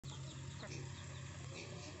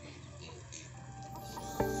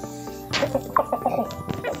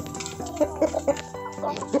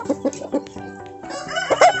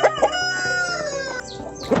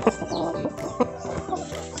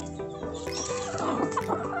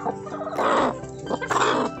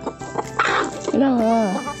na nga.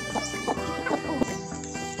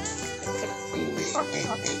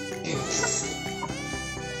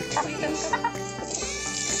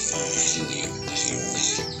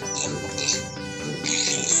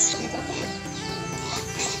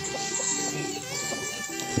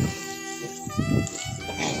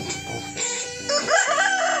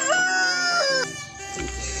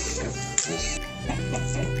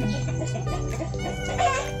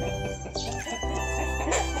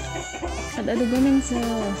 Ada dugamin sa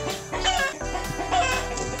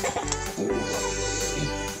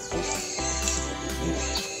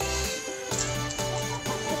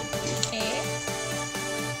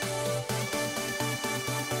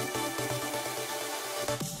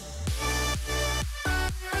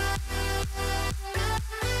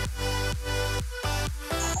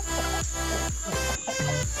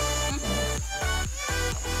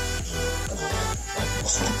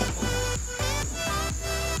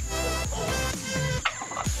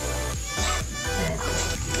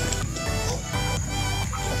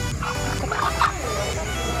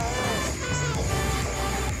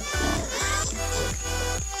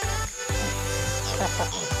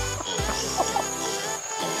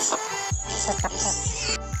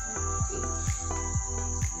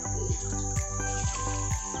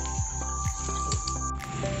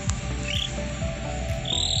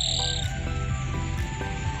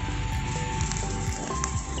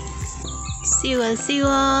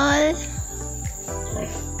siwal-siwal.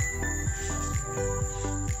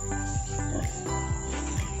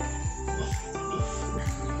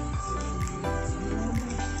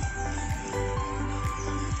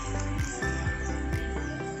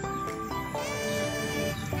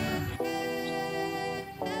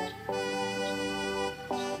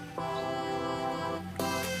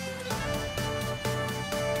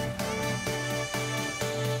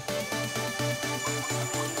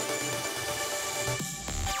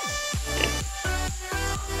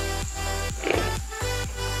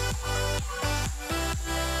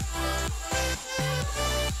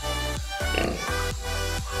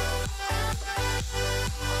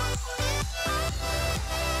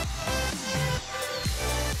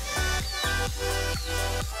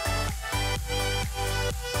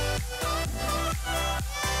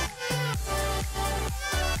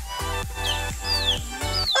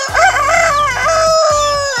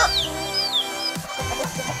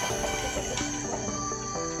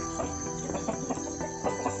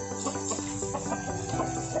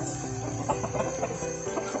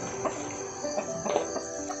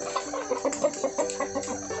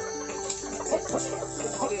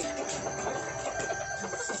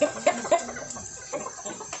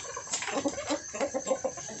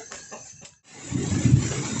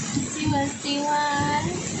 Siwal-siwal.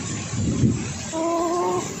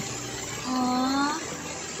 Oh. Oh.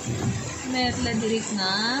 Merla dirik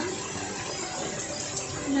na.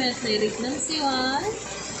 Merla dirik na siwal.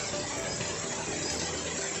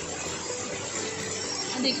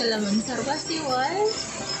 Adik kalaman sarba siwal.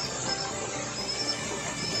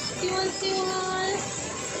 Siwal-siwal.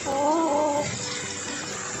 Oh.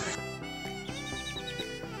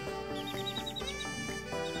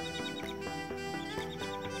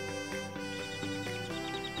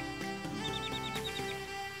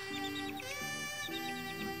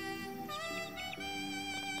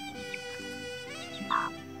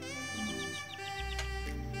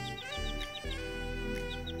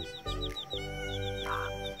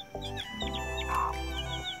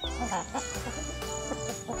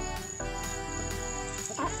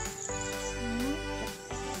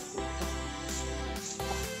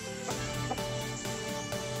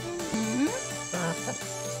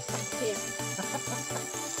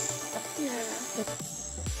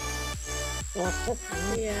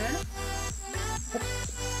 Yeah.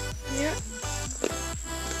 Yeah.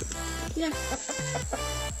 Yeah.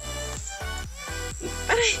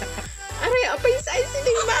 Aray! Aray! Apay sa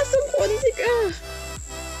sining basong konsi ka!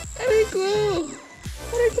 Aray ko!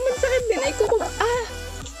 Aray ko magsakit din! Ay ko ko! Ah!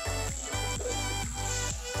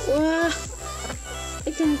 Wah!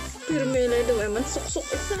 Ay kang pirme na ito. Ay man suksok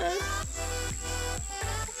isa.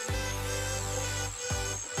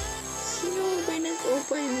 Sino ba yung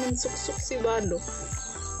nag-upay man suksok si Bado?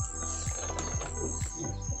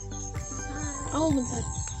 Oh, magsakit.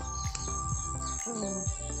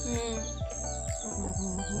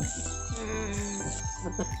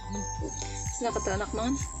 Sinakatanak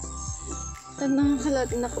mangan. Tanang kalat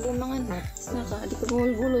nakabumangan. Sinaka di ko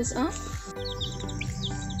bulbulos ah.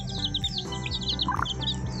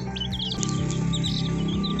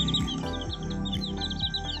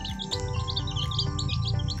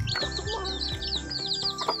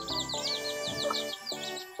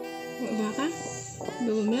 Wala ka?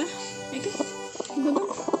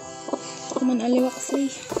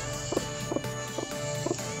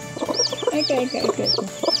 Ay,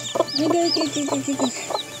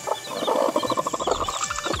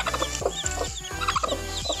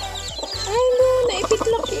 no,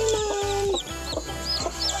 naipitlak iman.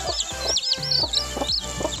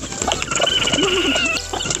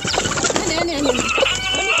 Ano?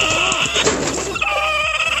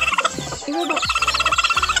 Ibaba.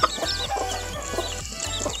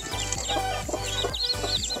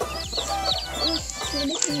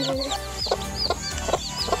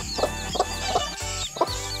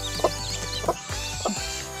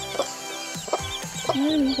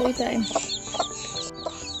 Makuha tayo.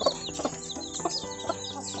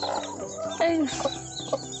 Ay. 1,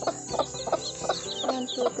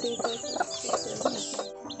 2, 3, 4, 5, 6, 7.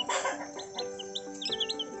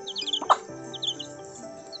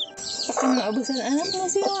 Baka maabusan anak mo,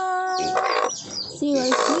 siwal.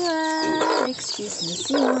 Siwal. Excuse me,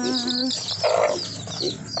 siwal.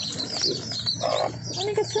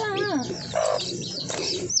 Ano ka sa?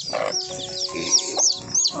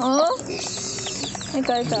 Oh?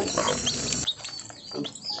 Ikaw.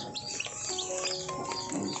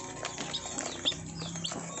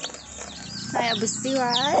 Ay, abos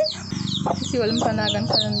siwal. Siwal ang panagan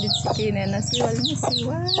ka ng ditsikine. Nasiwal.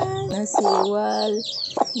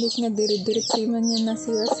 Ilis nga dirit-dirit siman yan.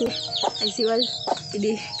 Nasiwal. Ay, siwal.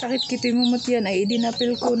 Idi, kakit kito'y mumut yan. Ay, idi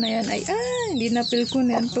napil ko na yan. Ay, hindi napil ko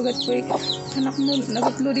na yan. Pagat ko anak mo,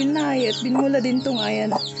 nagutlo din na ay. At binmula din tong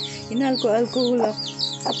ayan. Inalko-alkoholak.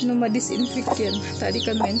 At no ma-disinfect yan. Tadi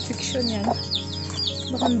kan ma-infection yan.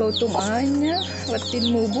 Bakan baw tong ayan niya.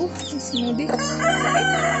 Watin mubo. Smoothie.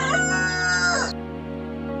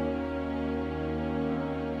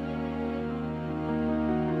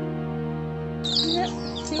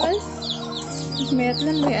 Siwal. Mayat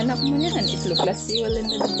lang may anak mo niyan. Itlog lang siwal.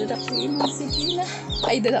 Dadak ko yung sige na.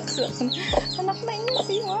 Ay, dadak sa anak na yun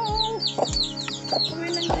siwal.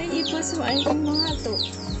 Kami lang tayo ipas mo. Ay, kong mga to.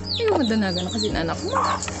 Ay, madanagan na kasi anak mo.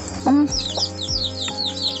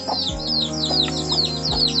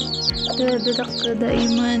 Dadak ka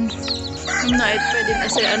daiman. Ang nait pa din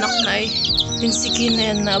kasi anak na ay pinsikin na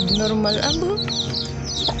yan na abnormal. Abo.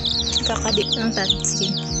 Kakadik ng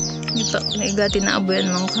tatskin. Ito, naigati na abo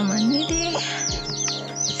yan mga kaman. Hindi.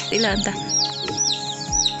 Ilan ta?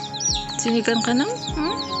 Sinikan ka nam?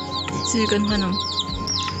 Sinikan ka nam?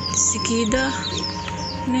 Sikida.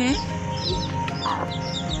 Ne?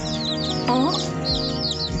 Oh?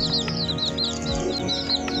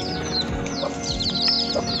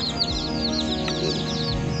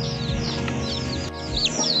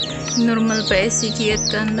 Normal pa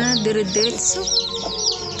sikiyat ka na. Dire-diretso.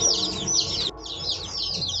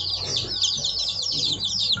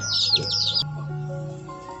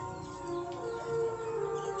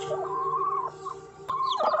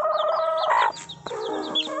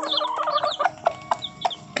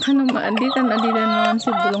 Ano maanditan naman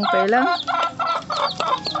si bulong pelang.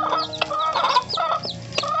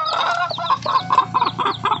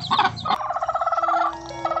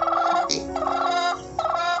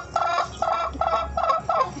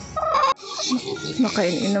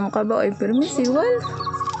 Makain-inom ka ba? Ay, permisiwal.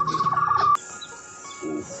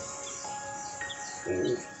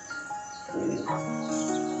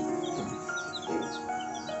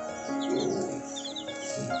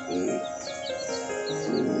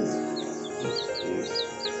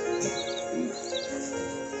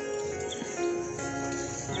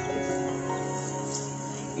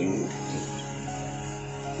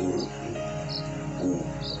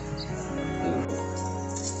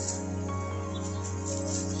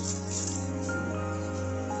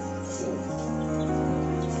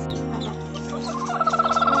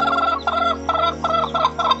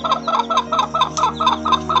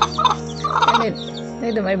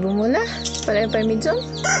 Ay, may bumula. Pala yung pamidyon.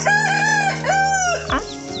 Ah?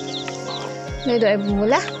 Ay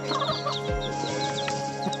bumula.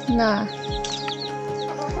 Na.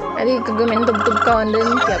 Ari kagamin tubtub ka on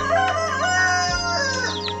din kap.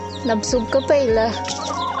 Nabsug ka pa ila.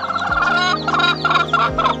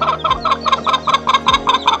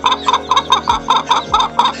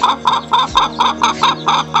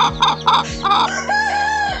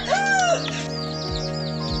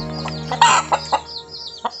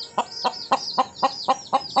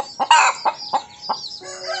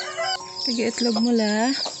 Itlog mo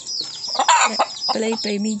la. Palay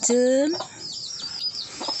medium.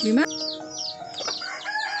 5.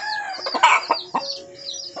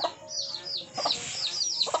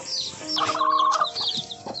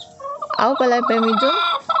 Aw, palay medium.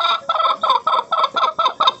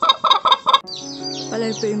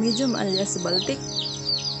 Palay medium alias Baltic.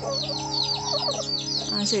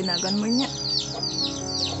 Siya inagan mo niya.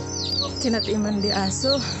 Kinatiman di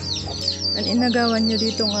aso. Ang inagawan niyo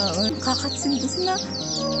dito nga, kakatsin is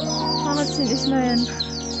na yan.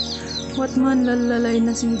 What man lalalay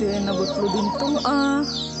na sindi ay nabutlo din tong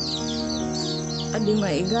adi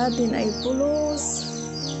maigatin ay pulos.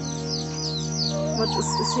 What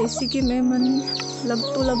say sige may man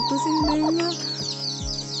lagto sindi niya.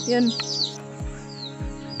 Yan.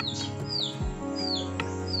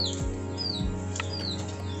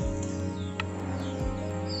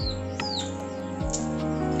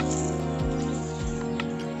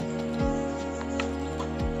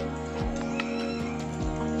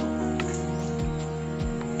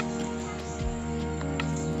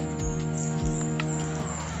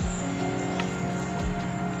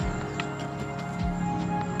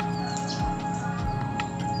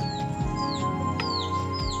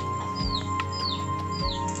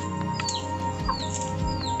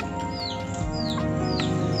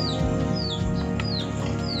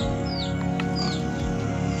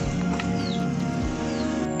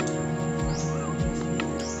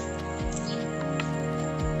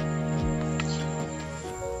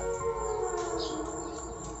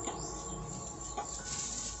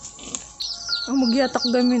 Ang magyatak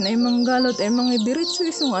gamin ay manggalot ay mangidiritso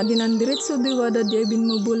isong adinan diritso di wada di ay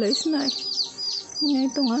binmubulay na eh. Nga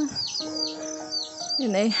ito nga.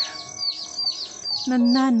 Yan ay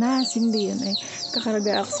nananas hindi yan ay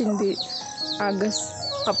kakaragaak sindi agas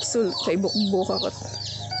kapsul kay bukbuka kat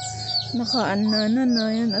nakaanana na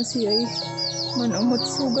yan asi ay manamot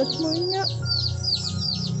sugat mo niya.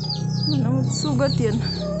 Manamot sugat yan.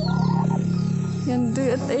 Yan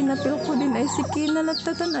doy at ay napil ko din ay sikina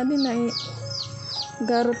latatan adin ay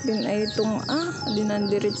garot din ay itong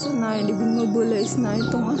dinandiritso na ay libin mabulay na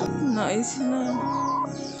itong nais na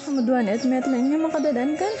maduan at met lang nga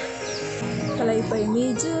makadadan kan kalaypay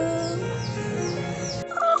medyo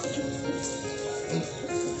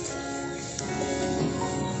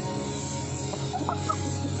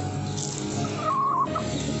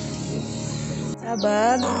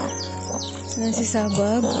sabag saan si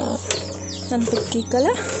sabag nantuki ka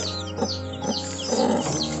la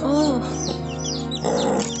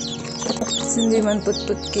hindi man put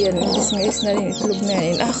kiyan imbis nga is na rin itlog na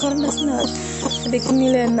yan karnas na adik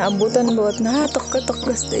nila yan naabutan bawat nahatok-katok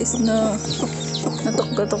gasta is na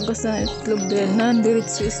natok-katok gasta na itlog na yan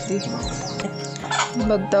nandiritso is di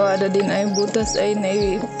bagtawada din ay butas ay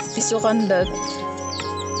naipisukan dat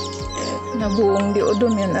nabuong di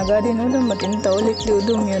udom yan agadin udom matinta ulit di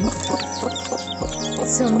udom yan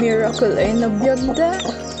sa miracle ay nabiyagda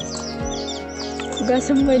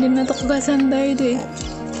gasam ba din natok-gasan dahi di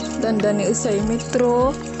danda ni usay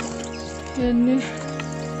metro yan eh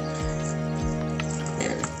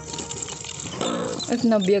at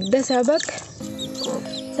nabiyagda sabak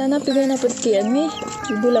sana pigay na putkian ni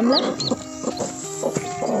ibulam la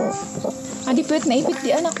adi pwet na ipit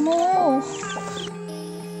di anak mo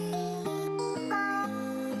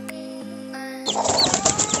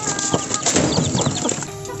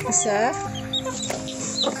asa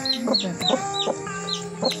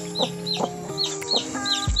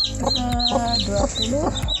dua puluh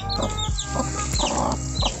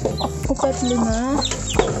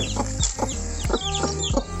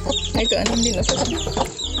 45 ay kaanin din asa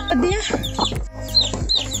adi ya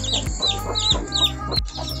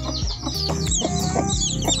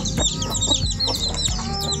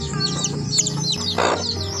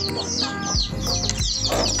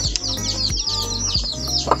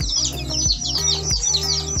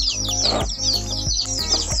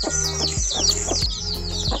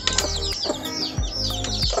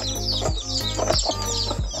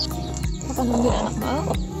nungguin anak mau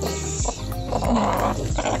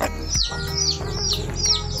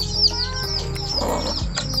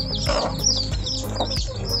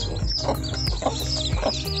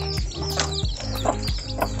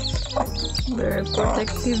very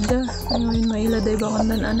protective dah ngayon mailaday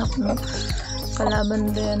bangon dan anak no kalaban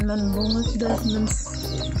dan man bungot dah man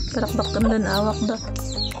tarakdakan dan awak dah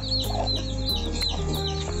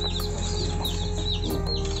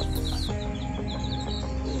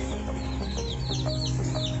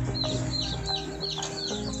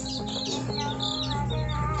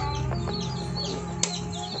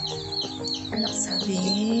anak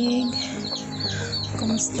sabing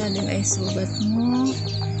kumusta din ay sugat mo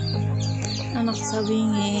anak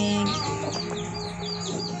sabingig